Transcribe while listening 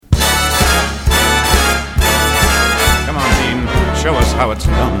how it's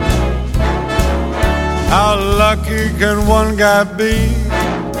done. How lucky can one guy be?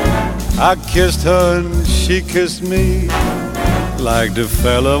 I kissed her and she kissed me. Like the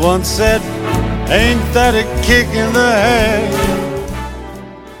fella once said, ain't that a kick in the head?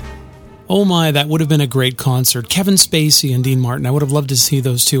 Oh my, that would have been a great concert. Kevin Spacey and Dean Martin. I would have loved to see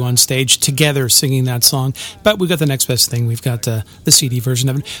those two on stage together singing that song. But we've got the next best thing. We've got the CD version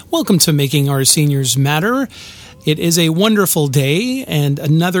of it. Welcome to Making Our Seniors Matter. It is a wonderful day and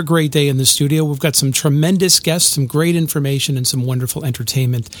another great day in the studio. We've got some tremendous guests, some great information, and some wonderful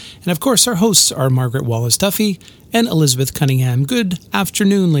entertainment. And of course, our hosts are Margaret Wallace-Duffy and Elizabeth Cunningham. Good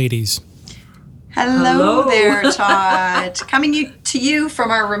afternoon, ladies. Hello there, Todd. Coming to you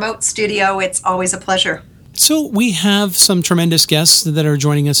from our remote studio. It's always a pleasure. So we have some tremendous guests that are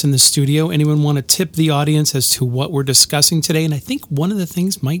joining us in the studio. Anyone want to tip the audience as to what we're discussing today? And I think one of the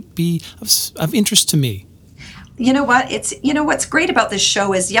things might be of interest to me. You know what? What's great about this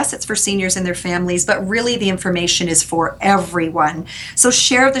show is, yes, it's for seniors and their families, but really the information is for everyone. So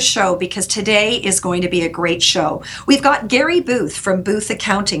share the show, because today is going to be a great show. We've got Gary Booth from Booth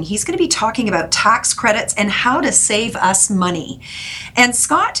Accounting. He's going to be talking about tax credits and how to save us money. And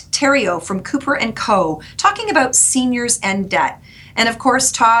Scott Theriault from Cooper & Co. talking about seniors and debt. And of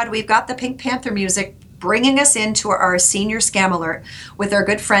course, Todd, we've got the Pink Panther music bringing us into our senior scam alert with our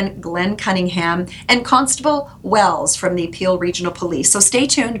good friend Glenn Cunningham and Constable Wells from the Peel Regional Police. So stay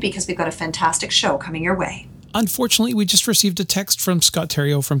tuned, because we've got a fantastic show coming your way. Unfortunately, we just received a text from Scott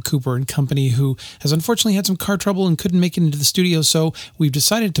Theriault from Cooper & Company, who has unfortunately had some car trouble and couldn't make it into the studio, so we've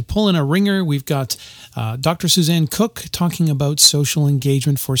decided to pull in a ringer. We've got Dr. Suzanne Cook talking about social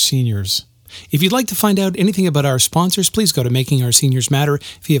engagement for seniors. If you'd like to find out anything about our sponsors, please go to Making Our Seniors Matter.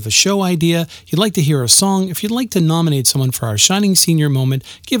 If you have a show idea, you'd like to hear a song, if you'd like to nominate someone for our Shining Senior Moment,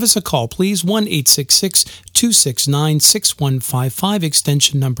 give us a call, please. 1-866-269-6155,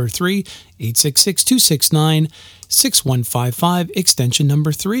 extension number 3. 866-269-6155, extension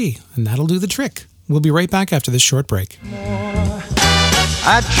number 3. And that'll do the trick. We'll be right back after this short break.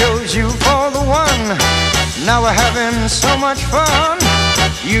 I chose you for the one. Now we're having so much fun.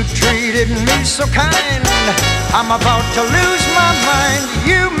 You treated me so kind. I'm about to lose my mind.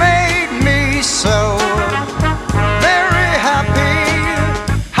 You made me so very happy.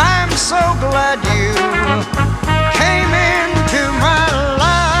 I'm so glad you came into my life.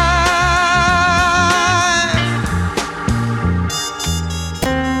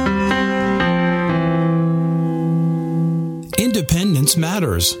 Independence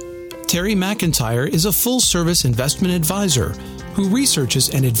matters. Terry McIntyre is a full-service investment advisor who researches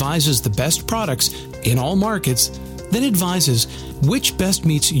and advises the best products in all markets, then advises which best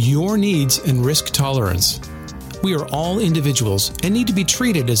meets your needs and risk tolerance. We are all individuals and need to be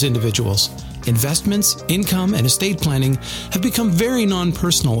treated as individuals. Investments, income, and estate planning have become very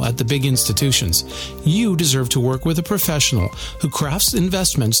non-personal at the big institutions. You deserve to work with a professional who crafts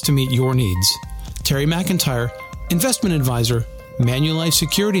investments to meet your needs. Terry McIntyre, Investment Advisor, Manulife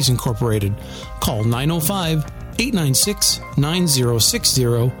Securities Incorporated. Call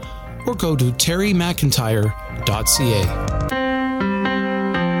 905-896-9060 or go to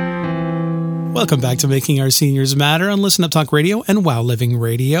terrymcintyre.ca. Welcome back to Making Our Seniors Matter on Listen Up Talk Radio and Wow Living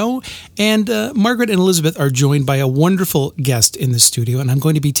Radio. And Margaret and Elizabeth are joined by a wonderful guest in the studio, and I'm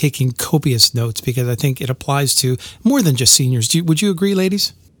going to be taking copious notes because I think it applies to more than just seniors. Would you agree,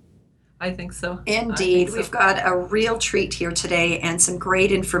 ladies? I think so. Indeed. We've got a real treat here today and some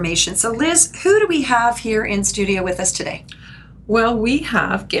great information. So Liz, who do we have here in studio with us today? Well, we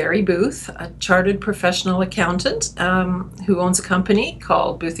have Gary Booth, a chartered professional accountant who owns a company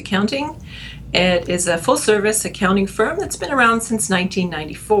called Booth Accounting. It is a full-service accounting firm that's been around since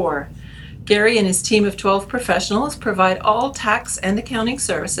 1994. Gary and his team of 12 professionals provide all tax and accounting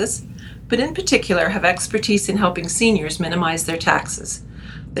services, but in particular have expertise in helping seniors minimize their taxes.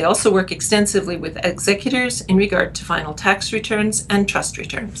 They also work extensively with executors in regard to final tax returns and trust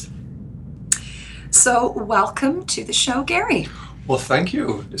returns. So welcome to the show, Gary. Well, thank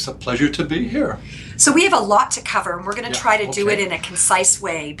you. It's a pleasure to be here. So we have a lot to cover, and we're going to try to do it in a concise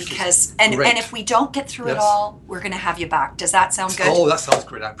way, because and if we don't get through it all, we're going to have you back. Does that sound good? Oh, that sounds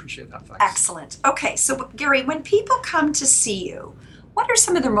great. I appreciate that. Thanks. Excellent. Okay, so Gary, when people come to see you, what are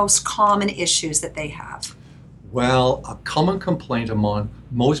some of the most common issues that they have? Well, a common complaint among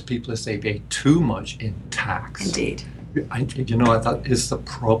most people is they pay too much in tax. Indeed. That is the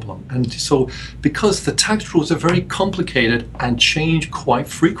problem. And so, because the tax rules are very complicated and change quite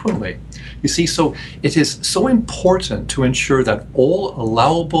frequently, you see, so it is so important to ensure that all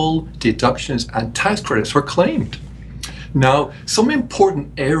allowable deductions and tax credits are claimed. Now, some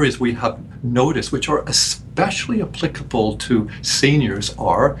important areas we have noticed, which are especially applicable to seniors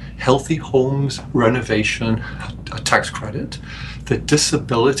are healthy homes renovation tax credit, the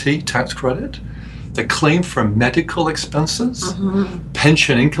disability tax credit, the claim for medical expenses,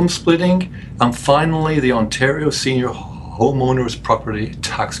 pension income splitting, and finally the Ontario Senior Homeowners Property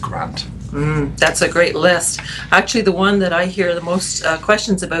Tax Grant. That's a great list. Actually, the one that I hear the most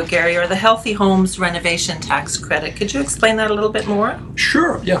questions about, Gary, are the Healthy Homes Renovation Tax Credit. Could you explain that a little bit more?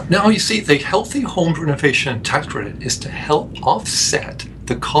 Sure, yeah. Now, you see, the Healthy Homes Renovation Tax Credit is to help offset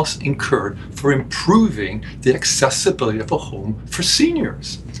the costs incurred for improving the accessibility of a home for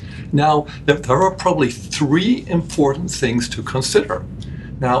seniors. Now, there are probably three important things to consider.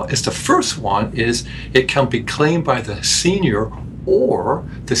 Now, the first one is it can be claimed by the senior or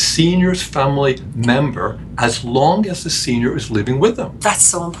the senior's family member as long as the senior is living with them. That's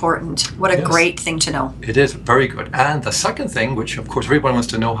so important. What a great thing to know. It is very good. And the second thing, which of course everyone wants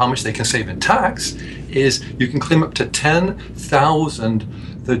to know how much they can save in tax, is you can claim up to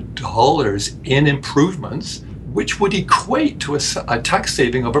 $10,000 in improvements, which would equate to a tax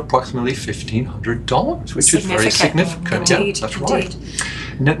saving of approximately $1,500, which is very significant. Indeed, yeah, that's right.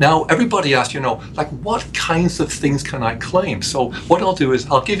 Now, everybody asks, what kinds of things can I claim? So what I'll do is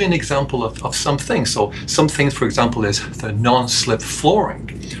I'll give you an example of some things. So some things, for example, is the non-slip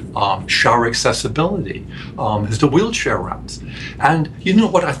flooring, shower accessibility, is the wheelchair ramps. And you know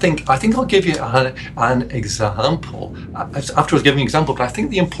what I think I'll give you an example. After I was giving an example, but I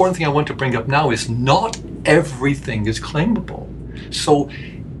think the important thing I want to bring up now is not everything is claimable. So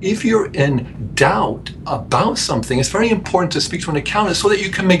if you're in doubt about something, it's very important to speak to an accountant so that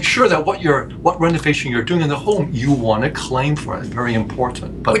you can make sure that what renovation you're doing in the home you want to claim for. It's very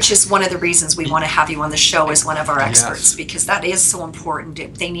important. Which is one of the reasons we want to have you on the show as one of our experts, because that is so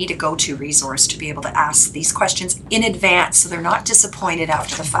important. They need a go-to resource to be able to ask these questions in advance so they're not disappointed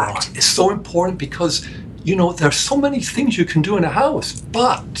after the fact. It's so important because, there's so many things you can do in a house,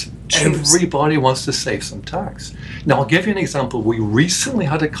 but everybody wants to save some tax. Now, I'll give you an example. We recently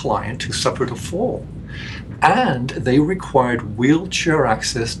had a client who suffered a fall, and they required wheelchair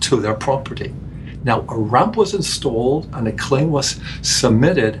access to their property. Now, a ramp was installed, and a claim was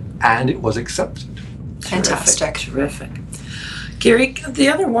submitted, and it was accepted. Fantastic. Terrific. Gary, the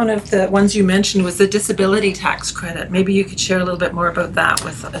other one of the ones you mentioned was the disability tax credit. Maybe you could share a little bit more about that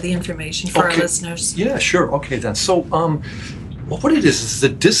with the information for our listeners. Yeah, sure. Okay, then. So, what it is the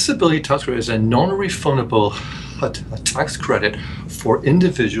disability tax credit is a non-refundable tax credit for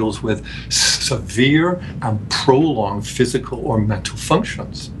individuals with severe and prolonged physical or mental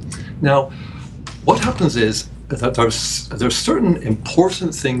functions. Now, what happens is that there's certain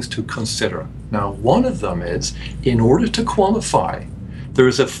important things to consider. Now, one of them is, in order to qualify, there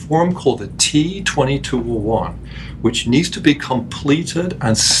is a form called the T2201, which needs to be completed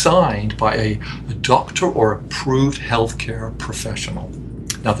and signed by a doctor or approved healthcare professional.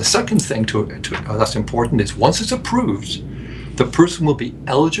 Now, the second thing that's important is once it's approved, the person will be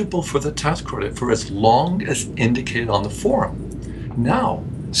eligible for the tax credit for as long as indicated on the form. Now,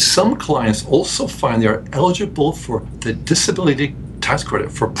 some clients also find they're eligible for the disability tax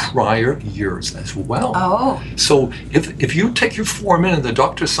credit for prior years as well. Oh. So if you take your form in and the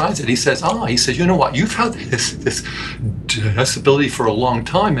doctor signs it, he says, you know what, you've had this disability for a long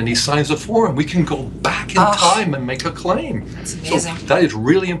time, and he signs a form, we can go back in time and make a claim. That's amazing. So that is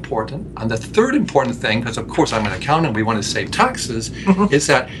really important. And the third important thing, because of course I'm an accountant, we want to save taxes, is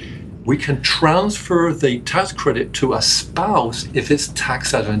that we can transfer the tax credit to a spouse if it's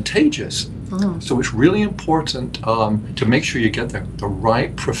tax advantageous. So it's really important to make sure you get the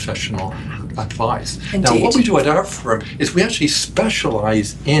right professional advice. Indeed. Now, what we do at our firm is we actually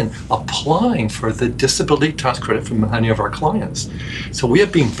specialize in applying for the disability tax credit for many of our clients. So we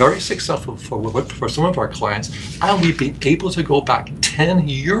have been very successful for some of our clients, and we've been able to go back 10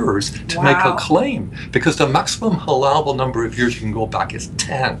 years to make a claim, because the maximum allowable number of years you can go back is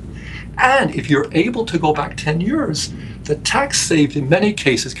 10. And if you're able to go back 10 years, the tax saved in many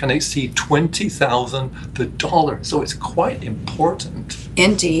cases can exceed $20,000. So it's quite important.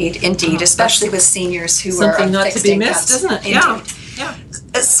 Indeed, especially with seniors who something are not to be missed, isn't it? Indeed. Yeah.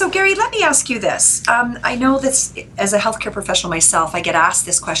 So, Gary, let me ask you this. I know this, as a healthcare professional myself, I get asked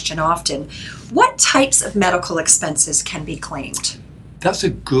this question often. What types of medical expenses can be claimed? That's a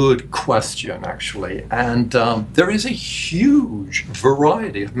good question, actually. And there is a huge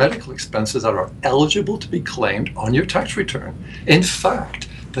variety of medical expenses that are eligible to be claimed on your tax return. In fact,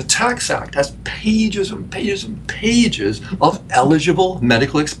 the Tax Act has pages and pages and pages of eligible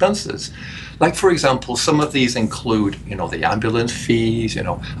medical expenses. Like, for example, some of these include, the ambulance fees,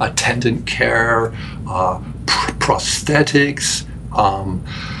 attendant care, prosthetics,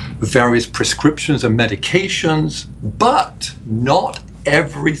 various prescriptions and medications, but not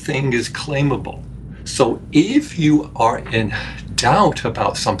everything is claimable. So if you are in doubt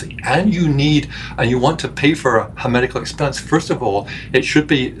about something and you want to pay for a medical expense, first of all, it should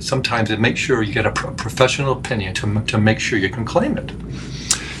be sometimes to make sure you get a professional opinion to make sure you can claim it.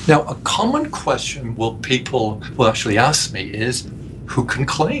 Now, a common question people will actually ask me is, who can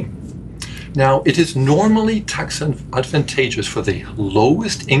claim? Now, it is normally tax advantageous for the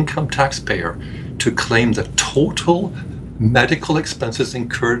lowest income taxpayer to claim the total medical expenses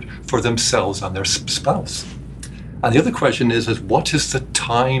incurred for themselves and their spouse. And the other question is what is the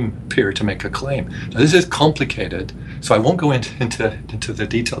time period to make a claim? Now, this is complicated, so I won't go into the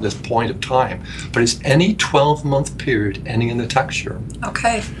detail at this point of time, but it's any 12-month period ending in the tax year.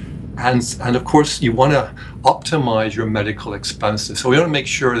 Okay. And of course, you want to optimize your medical expenses. So we want to make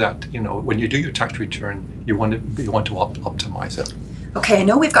sure that, when you do your tax return, you want to optimize it. Okay, I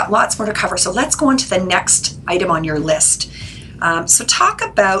know we've got lots more to cover, so let's go on to the next item on your list. So talk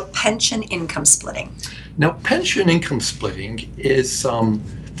about pension income splitting. Now, pension income splitting is some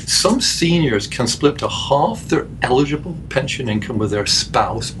seniors can split to half their eligible pension income with their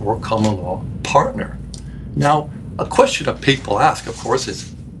spouse or common law partner. Now, a question that people ask, of course,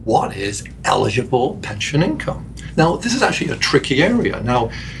 is what is eligible pension income? Now, this is actually a tricky area.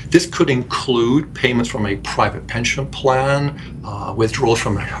 Now, this could include payments from a private pension plan, withdrawals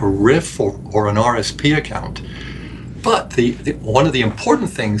from a RIF or an RSP account. But one of the important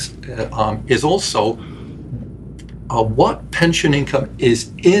things is also what pension income is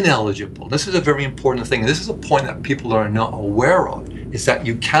ineligible. This is a very important thing. This is a point that people are not aware of, is that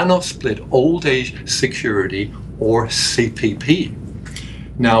you cannot split old age security or CPP.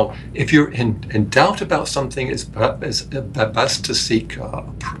 Now, if you're in doubt about something, it's best to seek a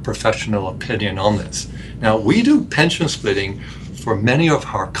professional opinion on this. Now, we do pension splitting for many of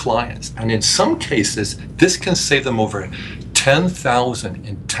our clients, and in some cases, this can save them over $10,000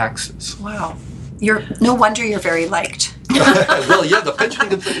 in taxes. Wow. No wonder you're very liked. Well, yeah, the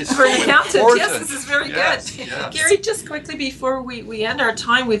pension income is for an accountant, important. yes, this is very good. Yes. Gary, just quickly before we end our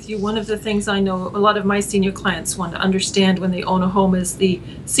time with you, one of the things I know a lot of my senior clients want to understand when they own a home is the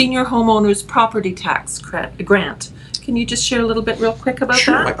Senior Homeowners Property Tax Grant. Can you just share a little bit real quick about that?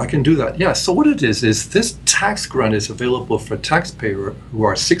 Sure, I can do that. Yeah, so what it is this tax grant is available for taxpayers who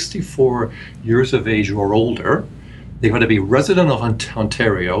are 64 years of age or older. They've got to be resident of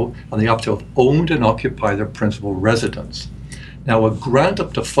Ontario, and they have to have owned and occupied their principal residence. Now, a grant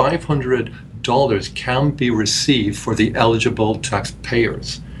up to $500 can be received for the eligible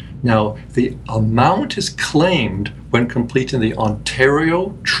taxpayers. Now, the amount is claimed when completing the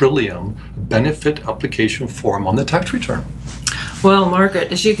Ontario Trillium benefit application form on the tax return. Well,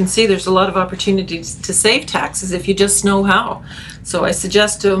 Margaret, as you can see, there's a lot of opportunities to save taxes if you just know how. So I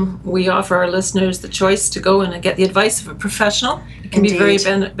suggest we offer our listeners the choice to go and get the advice of a professional. It can Indeed. be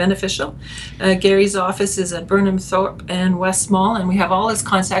very beneficial. Gary's office is at Burnham Thorpe and West Mall, and we have all his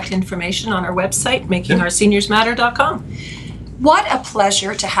contact information on our website, makingourseniorsmatter.com. What a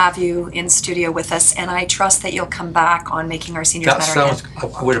pleasure to have you in studio with us, and I trust that you'll come back on Making Our Seniors Matter again.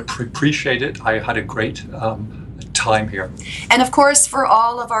 I would appreciate it. I had a great time here. And of course, for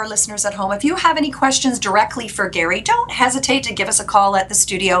all of our listeners at home, if you have any questions directly for Gary, don't hesitate to give us a call at the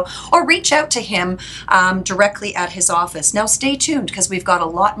studio or reach out to him directly at his office. Now stay tuned, because we've got a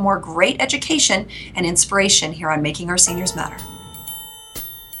lot more great education and inspiration here on Making Our Seniors Matter.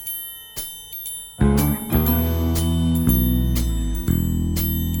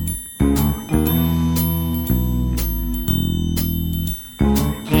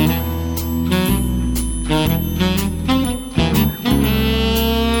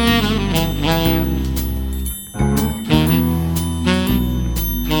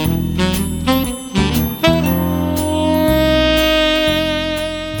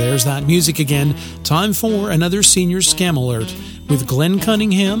 There's that music again. Time for another Senior Scam Alert with Glenn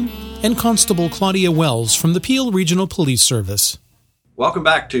Cunningham and Constable Claudia Wells from the Peel Regional Police Service. Welcome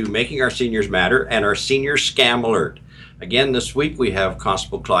back to Making Our Seniors Matter and our Senior Scam Alert. Again, this week we have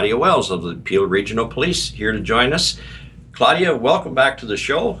Constable Claudia Wells of the Peel Regional Police here to join us. Claudia, welcome back to the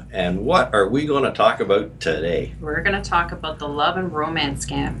show. And what are we going to talk about today? We're going to talk about the love and romance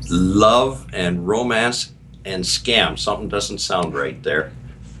scams. Love and romance and scams. Something doesn't sound right there.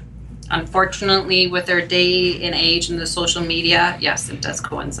 Unfortunately, with our day and age and the social media, yes, it does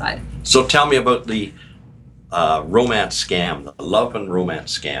coincide. So tell me about the romance scam, the love and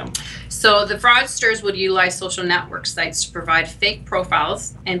romance scam. So the fraudsters would utilize social network sites to provide fake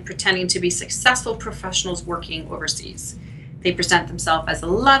profiles and pretending to be successful professionals working overseas. They present themselves as a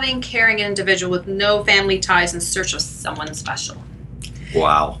loving, caring individual with no family ties in search of someone special.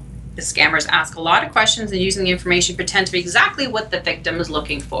 Wow. The scammers ask a lot of questions and using the information pretend to be exactly what the victim is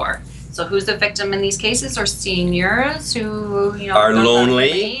looking for. So who's the victim in these cases? Are seniors who are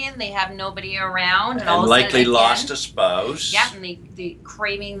lonely and they have nobody around, and all likely lost a spouse. Yeah, and they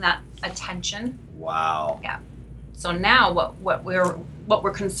craving that attention. Wow. Yeah. So now what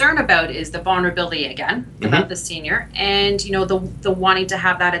we're concerned about is the vulnerability again about the senior, and the wanting to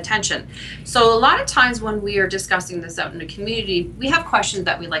have that attention. So a lot of times when we are discussing this out in the community, we have questions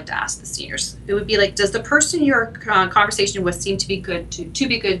that we like to ask the seniors. It would be like, does the person you're conversation with seem to be good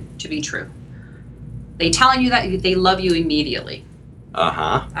to be true? They telling you that they love you immediately?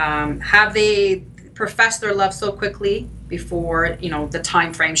 Have they professed their love so quickly before the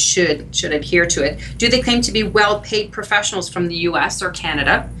time frame should adhere to it? Do they claim to be well-paid professionals from the US or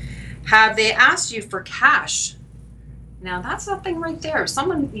Canada? Have they asked you for cash? Now that's something right there. If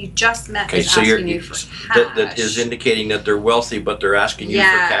someone you just met is asking you for cash. That is indicating that they're wealthy, but they're asking you for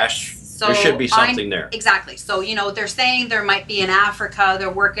cash. So there should be something there. Exactly. So, they're saying there might be in Africa, they're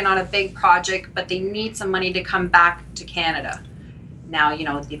working on a big project, but they need some money to come back to Canada. Now,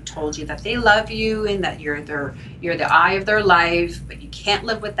 they've told you that they love you and that you're the eye of their life, but you can't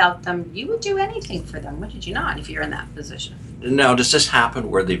live without them. You would do anything for them, wouldn't you not, if you're in that position? Now, does this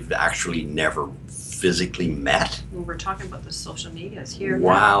happen where they've actually never physically met? Well, we're talking about the social medias here.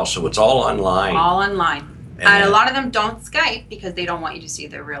 Wow, now. So it's all online. All online. And a lot of them don't Skype because they don't want you to see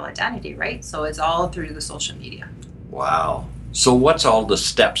their real identity, right? So it's all through the social media. Wow. So what's all the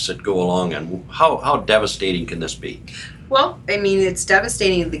steps that go along, and how devastating can this be? Well, I mean, it's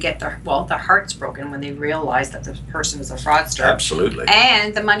devastating to get their heart's broken when they realize that the person is a fraudster. Absolutely.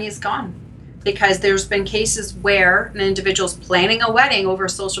 And the money is gone. Because there's been cases where an individual's planning a wedding over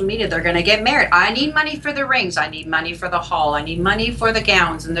social media. They're going to get married. I need money for the rings. I need money for the hall. I need money for the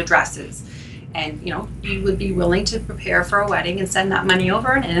gowns and the dresses. And, you would be willing to prepare for a wedding and send that money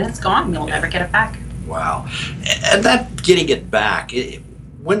over, and it's gone. You'll never get it back. Wow. And that getting it back,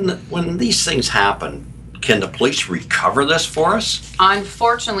 when these things happen, can the police recover this for us?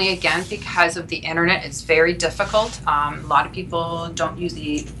 Unfortunately, again, because of the internet, it's very difficult. A lot of people don't use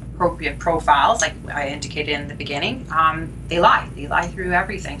the appropriate profiles, like I indicated in the beginning. They lie through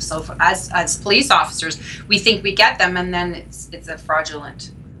everything. So as police officers, we think we get them, and then it's a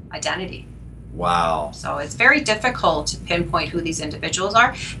fraudulent identity. Wow. So it's very difficult to pinpoint who these individuals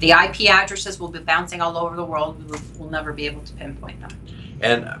are. The IP addresses will be bouncing all over the world. We'll never be able to pinpoint them.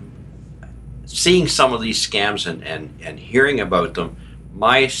 And seeing some of these scams and hearing about them,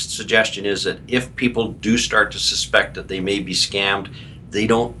 my suggestion is that if people do start to suspect that they may be scammed, they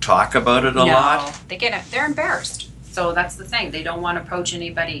don't talk about it a lot. They're embarrassed. So that's the thing. They don't want to approach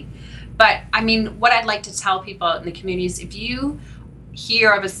anybody. But I mean, what I'd like to tell people in the community is, if you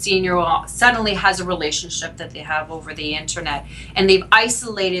hear of a senior who suddenly has a relationship that they have over the internet and they've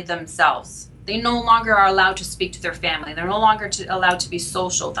isolated themselves, they no longer are allowed to speak to their family, they're no longer allowed to be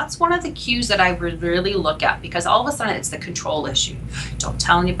social. That's one of the cues that I would really look at, because all of a sudden it's the control issue. Don't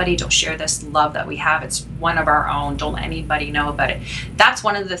tell anybody, don't share this love that we have, it's one of our own, don't let anybody know about it. That's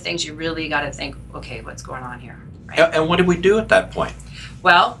one of the things you really got to think, okay, what's going on here? Right? And what do we do at that point?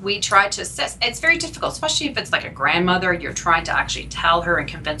 Well, we try to assist. It's very difficult, especially if it's like a grandmother. You're trying to actually tell her and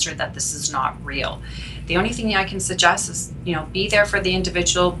convince her that this is not real. The only thing I can suggest is, be there for the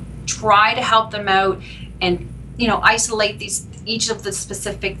individual, try to help them out, and, isolate each of the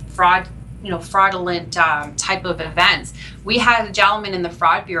specific fraudulent type of events. We had a gentleman in the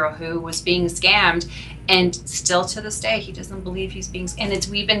fraud bureau who was being scammed, and still to this day, he doesn't believe he's being scammed.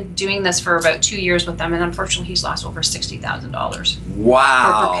 And we've been doing this for about 2 years with them, and unfortunately, he's lost over $60,000.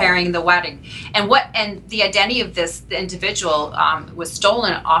 Wow! For preparing the wedding. And the identity of the individual was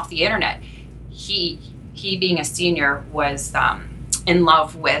stolen off the internet. He being a senior, was in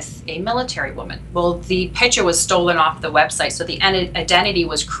love with a military woman. Well, the picture was stolen off the website, so the identity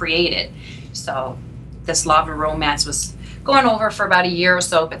was created. So this love and romance was going over for about a year or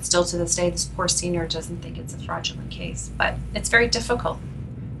so, but still to this day, this poor senior doesn't think it's a fraudulent case. But it's very difficult.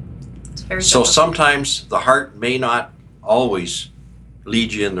 So sometimes the heart may not always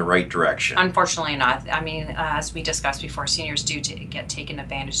lead you in the right direction. Unfortunately not. I mean, as we discussed before, seniors do get taken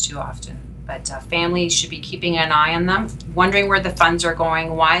advantage too often. But families should be keeping an eye on them, wondering where the funds are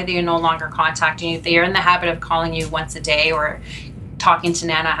going, why they are no longer contacting you. If they are in the habit of calling you once a day or talking to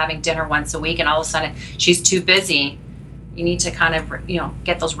Nana, having dinner once a week, and all of a sudden she's too busy, you need to kind of,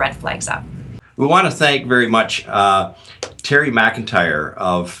 get those red flags up. We want to thank very much Terry McIntyre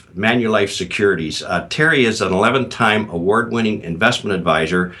of Manulife Securities. Terry is an 11-time award-winning investment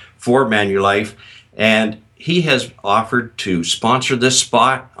advisor for Manulife, and he has offered to sponsor this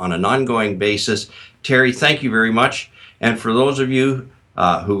spot on an ongoing basis. Terry, thank you very much. And for those of you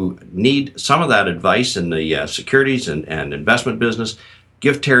who need some of that advice in the securities and investment business,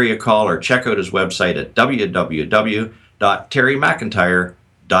 give Terry a call or check out his website at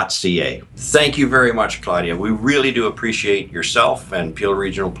www.terrymcintyre.ca. Thank you very much, Claudia. We really do appreciate yourself and Peel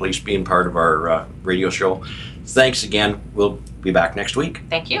Regional Police being part of our radio show. Thanks again. We'll be back next week.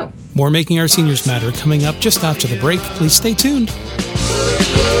 Thank you. More Making Our Seniors Matter coming up just after the break. Please stay tuned. Go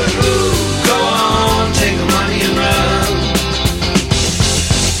on, take the money and run.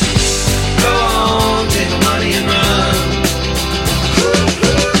 Go on, take the money and run.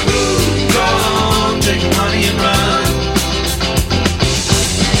 Go on, take the money and run.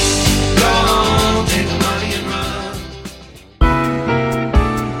 Go on, take the money and run.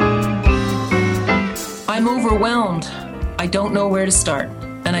 I'm overwhelmed. I don't know where to start,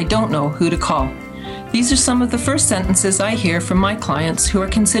 and I don't know who to call. These are some of the first sentences I hear from my clients who are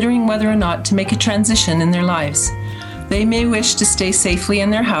considering whether or not to make a transition in their lives. They may wish to stay safely in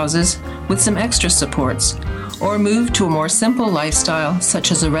their houses with some extra supports, or move to a more simple lifestyle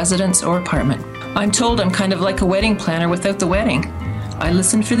such as a residence or apartment. I'm told I'm kind of like a wedding planner without the wedding. I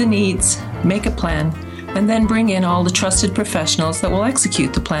listen for the needs, make a plan, and then bring in all the trusted professionals that will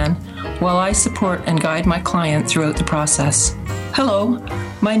execute the plan while I support and guide my client throughout the process. Hello,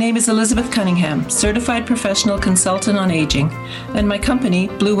 my name is Elizabeth Cunningham, Certified Professional Consultant on Aging, and my company,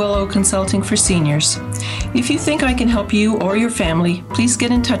 Blue Willow Consulting for Seniors. If you think I can help you or your family, please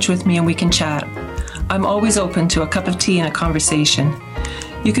get in touch with me and we can chat. I'm always open to a cup of tea and a conversation.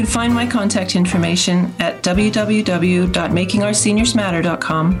 You can find my contact information at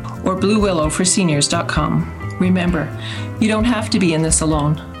www.makingourseniorsmatter.com or bluewillowforseniors.com. Remember, you don't have to be in this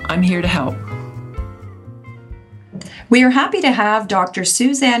alone. I'm here to help. We are happy to have Dr.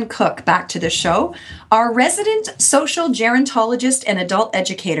 Suzanne Cook back to the show, our resident social gerontologist and adult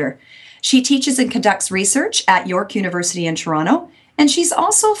educator. She teaches and conducts research at York University in Toronto, and she's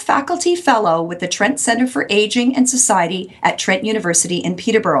also faculty fellow with the Trent Centre for Aging and Society at Trent University in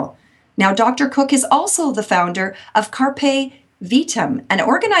Peterborough. Now, Dr. Cook is also the founder of Carpe Vitam, an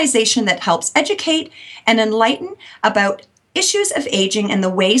organization that helps educate and enlighten about issues of aging and the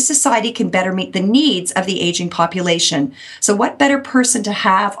ways society can better meet the needs of the aging population. So what better person to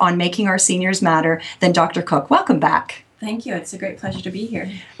have on Making Our Seniors Matter than Dr. Cook? Welcome back. Thank you. It's a great pleasure to be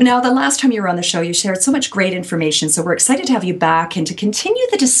here. Now, the last time you were on the show, you shared so much great information, so we're excited to have you back and to continue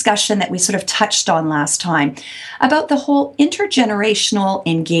the discussion that we sort of touched on last time about the whole intergenerational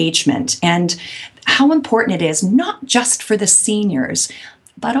engagement and how important it is, not just for the seniors,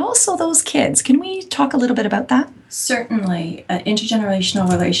 but also those kids. Can we talk a little bit about that? Certainly.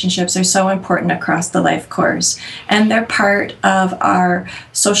 Intergenerational relationships are so important across the life course, and they're part of our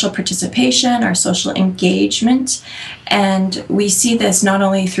social participation, our social engagement, and we see this not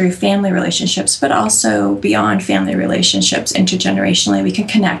only through family relationships, but also beyond family relationships. Intergenerationally, we can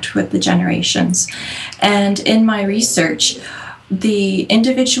connect with the generations. And in my research, the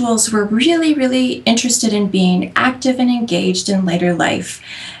individuals were really, really interested in being active and engaged in later life.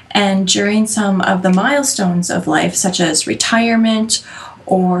 And during some of the milestones of life, such as retirement,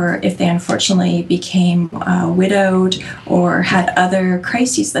 or if they unfortunately became widowed or had other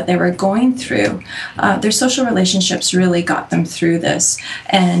crises that they were going through, their social relationships really got them through this.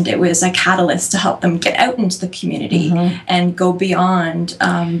 And it was a catalyst to help them get out into the community and go beyond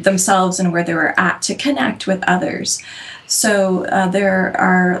themselves and where they were at to connect with others. So there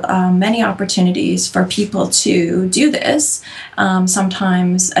are many opportunities for people to do this.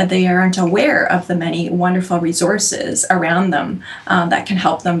 Sometimes they aren't aware of the many wonderful resources around them that can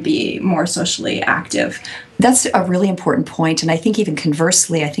help them be more socially active. That's a really important point, and I think even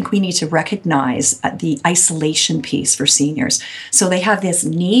conversely, I think we need to recognize the isolation piece for seniors. So they have this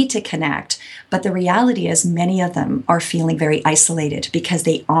need to connect, but the reality is many of them are feeling very isolated because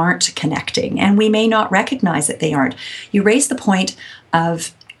they aren't connecting, and we may not recognize that they aren't. You raise the point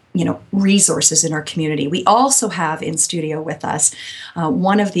of resources in our community. We also have in studio with us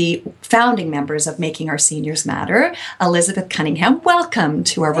one of the founding members of Making Our Seniors Matter, Elizabeth Cunningham. Welcome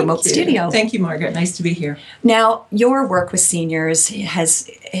to our remote studio. Thank you, Margaret. Nice to be here. Now, your work with seniors has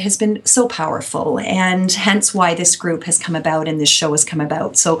been so powerful, and hence why this group has come about and this show has come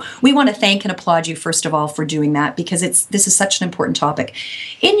about. So we want to thank and applaud you, first of all, for doing that, because this is such an important topic.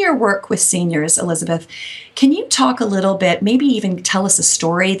 In your work with seniors, Elizabeth, can you talk a little bit, maybe even tell us a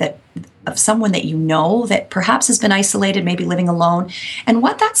story of someone that you know that perhaps has been isolated, maybe living alone, and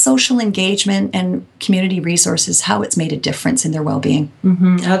what that social engagement and community resources, how it's made a difference in their well-being?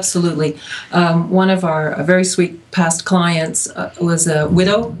 Absolutely. One of our very sweet past clients was a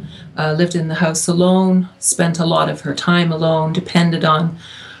widow, lived in the house alone, spent a lot of her time alone, depended on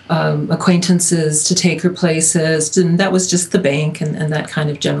acquaintances to take her places, and that was just the bank and that kind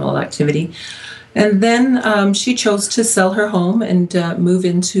of general activity. And then she chose to sell her home and move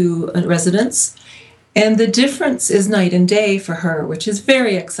into a residence. And the difference is night and day for her, which is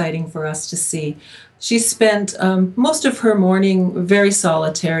very exciting for us to see. She spent most of her morning very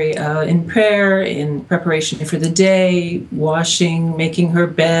solitary, in prayer, in preparation for the day, washing, making her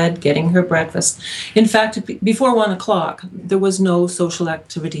bed, getting her breakfast. In fact, before 1 o'clock, there was no social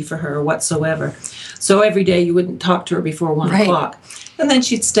activity for her whatsoever. So every day you wouldn't talk to her before 1 o'clock. And then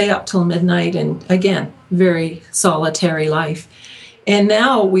she'd stay up till midnight, and again, very solitary life. And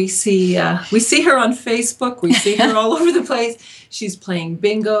now we see her on Facebook. We see her all over the place. She's playing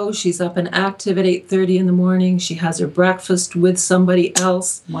bingo. She's up and active at 8:30 in the morning. She has her breakfast with somebody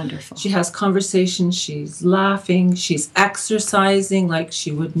else. Wonderful. She has conversations. She's laughing. She's exercising like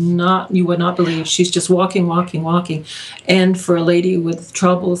you would not believe. She's just walking. And for a lady with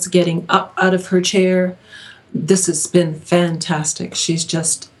troubles getting up out of her chair, this has been fantastic. She's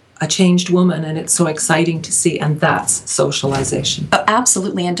just a changed woman, and it's so exciting to see, and that's socialization.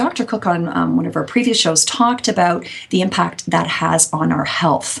 Absolutely. And Dr. Cook on one of our previous shows talked about the impact that has on our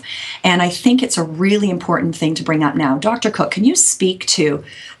health. And I think it's a really important thing to bring up now. Dr. Cook, can you speak to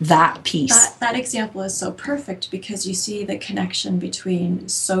that piece? That example is so perfect because you see the connection between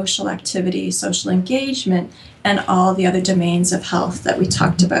social activity, social engagement, and all the other domains of health that we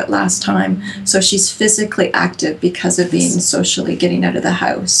talked about last time. So she's physically active because of being socially getting out of the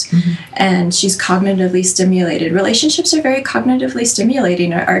house. Mm-hmm. And she's cognitively stimulated. Relationships are very cognitively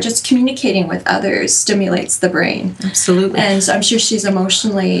stimulating, or just communicating with others stimulates the brain. Absolutely. And so I'm sure she's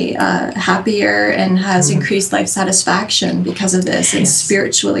emotionally happier and has increased life satisfaction because of this, and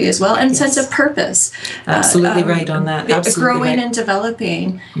spiritually as well, and sense of purpose. Absolutely right on that. Absolutely growing right. and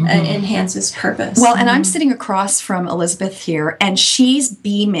developing enhances purpose. Well, and I'm sitting across from Elizabeth here, and she's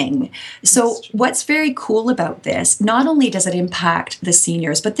beaming. So what's very cool about this, not only does it impact the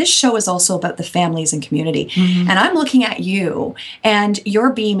seniors, but this show is also about the families and community. Mm-hmm. And I'm looking at you, and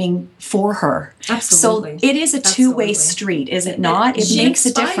you're beaming for her. Absolutely. So it is a two-way street, is it not? It makes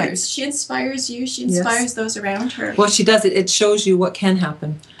a difference. She inspires you. She inspires those around her. Well, she does it. It shows you what can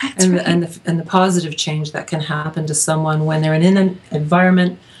happen, That's right. and the positive change that can happen to someone when they're in an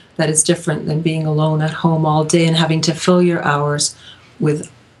environment that is different than being alone at home all day and having to fill your hours with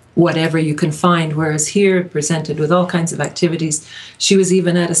whatever you can find. Whereas here, presented with all kinds of activities. She was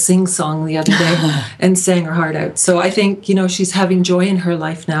even at a sing-song the other day and sang her heart out. So I think, she's having joy in her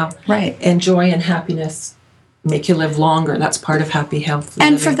life now. Right. And joy and happiness make you live longer. That's part of happy, healthy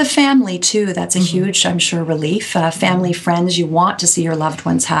And living. for the family, too, that's a huge, I'm sure, relief. Family, friends, you want to see your loved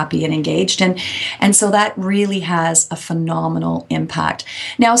ones happy and engaged. And so that really has a phenomenal impact.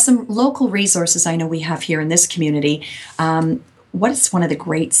 Now, some local resources I know we have here in this community. What is one of the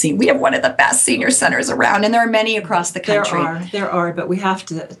great we have one of the best senior centers around, and there are many across the country. There are, but we have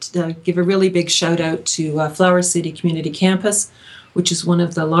to give a really big shout out to Flower City Community Campus, which is one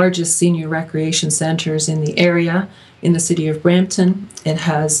of the largest senior recreation centers in the area in the city of Brampton. It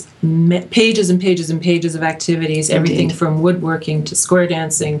has pages and pages and pages of activities, everything from woodworking to square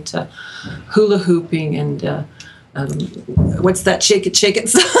dancing to hula hooping and what's that? Shake it.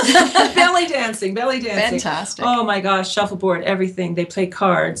 belly dancing. Fantastic. Oh my gosh, shuffleboard, everything. They play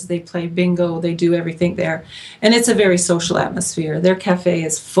cards, they play bingo, they do everything there. And it's a very social atmosphere. Their cafe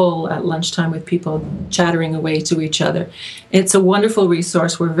is full at lunchtime with people chattering away to each other. It's a wonderful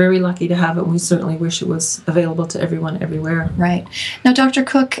resource. We're very lucky to have it, and we certainly wish it was available to everyone everywhere. Right. Now, Dr.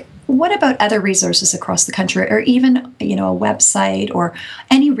 Cook, what about other resources across the country, or even, a website or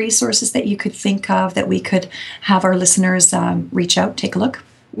any resources that you could think of that we could have our listeners reach out, take a look?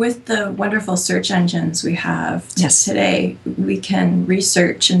 With the wonderful search engines we have today, we can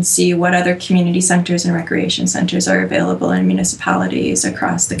research and see what other community centers and recreation centers are available in municipalities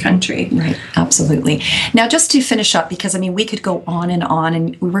across the country. Right, absolutely. Now, just to finish up, because, we could go on,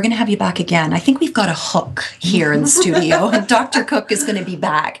 and we were going to have you back again. I think we've got a hook here in the studio, and Dr. Cook is going to be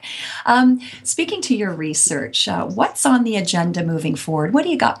back. Speaking to your research, what's on the agenda moving forward? What do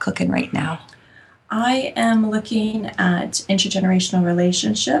you got cooking right now? I am looking at intergenerational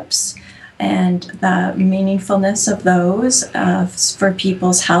relationships and the meaningfulness of those for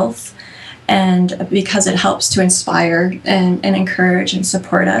people's health, and because it helps to inspire and encourage and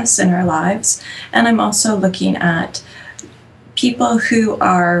support us in our lives. And I'm also looking at people who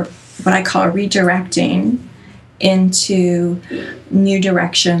are what I call redirecting into new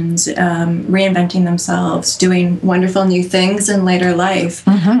directions, reinventing themselves, doing wonderful new things in later life.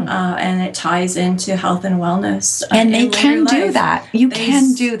 And it ties into health and wellness. And they can do that. You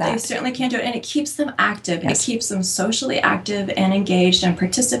can do that. They certainly can do it. And it keeps them active. Yes. It keeps them socially active and engaged and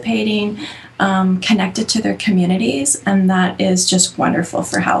participating, connected to their communities. And that is just wonderful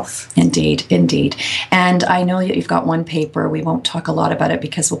for health. Indeed, indeed. And I know that you've got one paper. We won't talk a lot about it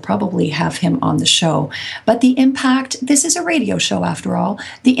because we'll probably have him on the show. But the impact, this is a radio show after all,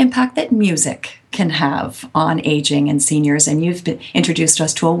 the impact that music can have on aging and seniors. And you've introduced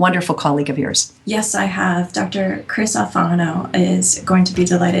us to a wonderful colleague of yours. Yes, I have. Dr. Chris Alfano is going to be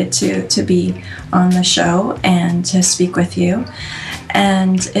delighted to be on the show and to speak with you.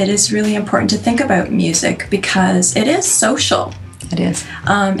 And it is really important to think about music because it is social. It is.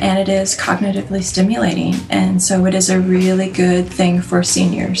 And it is cognitively stimulating. And so it is a really good thing for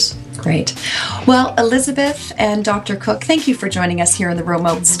seniors. Great. Well, Elizabeth and Dr. Cook, thank you for joining us here in the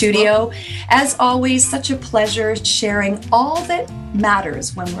remote studio. As always, such a pleasure sharing all that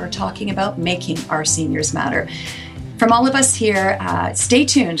matters when we're talking about making our seniors matter. From all of us here, stay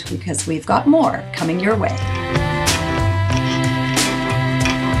tuned because we've got more coming your way.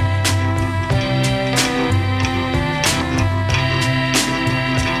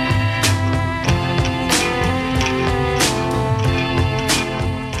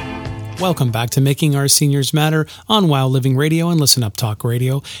 Welcome back to Making Our Seniors Matter on Wow Living Radio and Listen Up Talk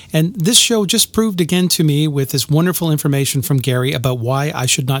Radio. And this show just proved again to me with this wonderful information from Gary about why I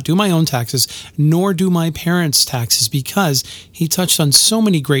should not do my own taxes, nor do my parents' taxes, because he touched on so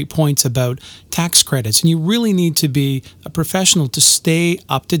many great points about tax credits. And you really need to be a professional to stay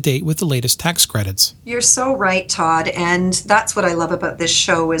up to date with the latest tax credits. You're so right, Todd. And that's what I love about this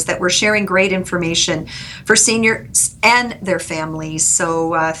show is that we're sharing great information for seniors and their families.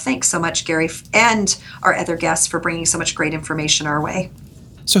 So thanks so much, Gary, and our other guests for bringing so much great information our way.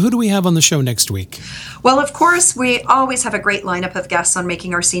 So who do we have on the show next week? Well, of course, we always have a great lineup of guests on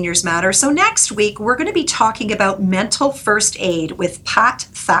Making Our Seniors Matter. So next week, we're going to be talking about mental first aid with Pat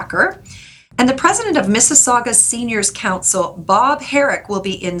Thacker. And the president of Mississauga Seniors Council, Bob Herrick, will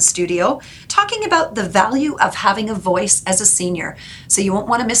be in studio talking about the value of having a voice as a senior. So you won't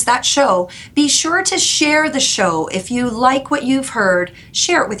want to miss that show. Be sure to share the show. If you like what you've heard,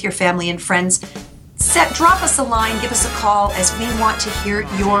 share it with your family and friends. Drop us a line, give us a call, as we want to hear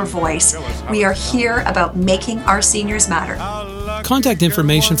your voice. We are here about making our seniors matter. Contact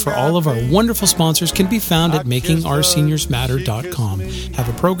information for all of our wonderful sponsors can be found at makingourseniorsmatter.com. Have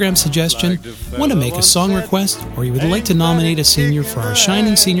a program suggestion, want to make a song request, or you would like to nominate a senior for our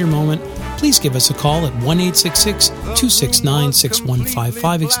Shining Senior Moment, please give us a call at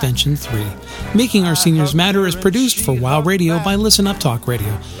 1-866-269-6155 extension 3. Making Our Seniors Matter is produced for WOW Radio by Listen Up Talk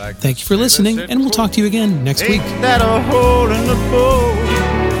Radio. Thank you for listening, and we'll talk to you again next week. Ain't that a hole in the boat?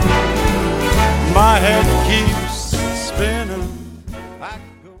 My head keeps